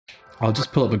I'll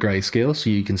just pull up a grayscale so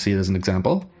you can see it as an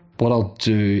example. What I'll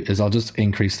do is I'll just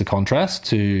increase the contrast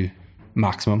to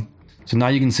maximum. So now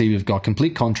you can see we've got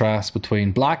complete contrast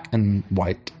between black and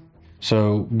white.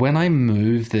 So when I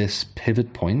move this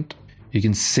pivot point, you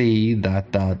can see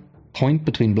that that point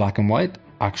between black and white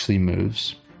actually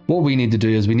moves. What we need to do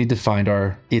is we need to find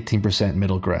our 18%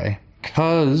 middle gray.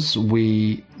 Because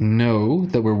we know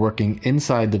that we're working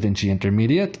inside DaVinci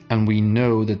Intermediate, and we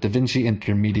know that DaVinci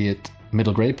Intermediate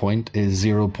middle gray point is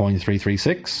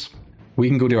 0.336, we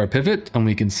can go to our pivot and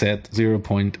we can set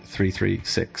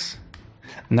 0.336.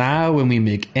 Now when we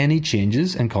make any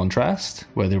changes in contrast,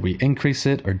 whether we increase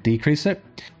it or decrease it,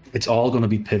 it's all going to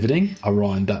be pivoting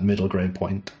around that middle gray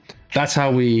point. That's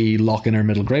how we lock in our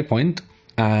middle gray point,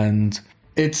 and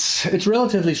it's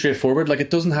relatively straightforward. Like, it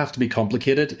doesn't have to be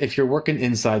complicated. If you're working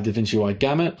inside DaVinci Wide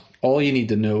Gamut, all you need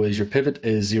to know is your pivot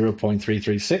is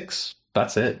 0.336.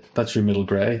 That's it. That's your middle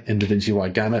gray in DaVinci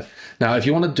Wide Gamut. Now, if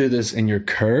you want to do this in your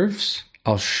curves,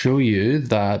 I'll show you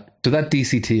that. So that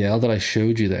DCTL that I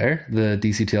showed you there, the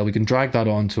DCTL, we can drag that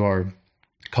onto our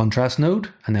contrast node,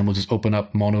 and then we'll just open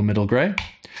up mono middle gray.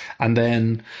 And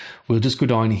then we'll just go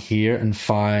down here and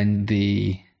find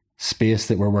the space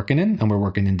that we're working in, and we're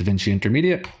working in DaVinci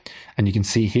Intermediate, and you can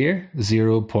see here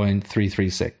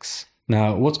 0.336.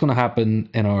 Now what's going to happen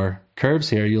in our curves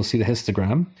here, you'll see the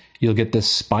histogram, you'll get this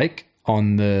spike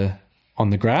on the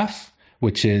graph,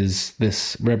 which is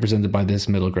this represented by this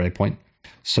middle gray point.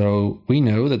 So we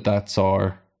know that that's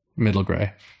our middle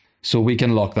gray, so we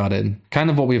can lock that in.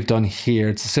 Kind of what we've done here,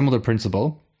 it's a similar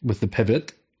principle with the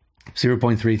pivot.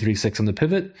 0.336 on the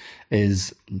pivot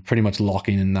is pretty much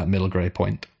locking in that middle gray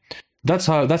point. That's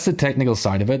the technical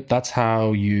side of it. That's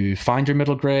how you find your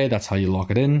middle gray. That's how you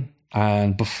lock it in.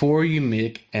 And before you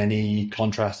make any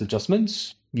contrast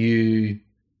adjustments, you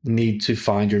need to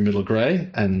find your middle gray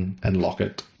and lock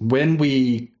it. When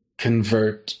we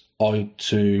convert out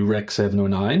to Rec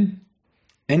 709,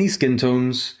 any skin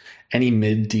tones, any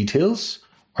mid details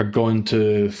are going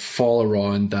to fall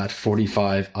around that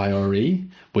 45 IRE,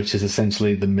 which is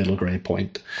essentially the middle gray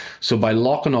point. So by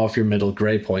locking off your middle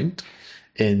gray point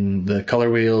in the color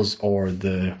wheels or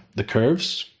the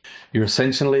curves, you're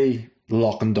essentially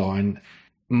locking down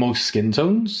most skin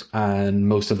tones and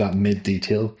most of that mid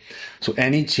detail. So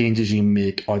any changes you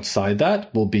make outside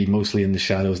that will be mostly in the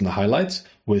shadows and the highlights,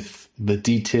 with the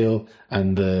detail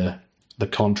and the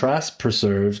contrast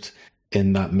preserved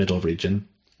in that middle region.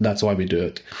 That's why we do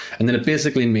it. And then it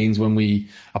basically means when we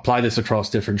apply this across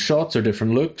different shots or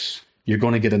different looks, you're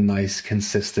going to get a nice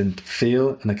consistent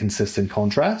feel and a consistent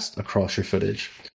contrast across your footage.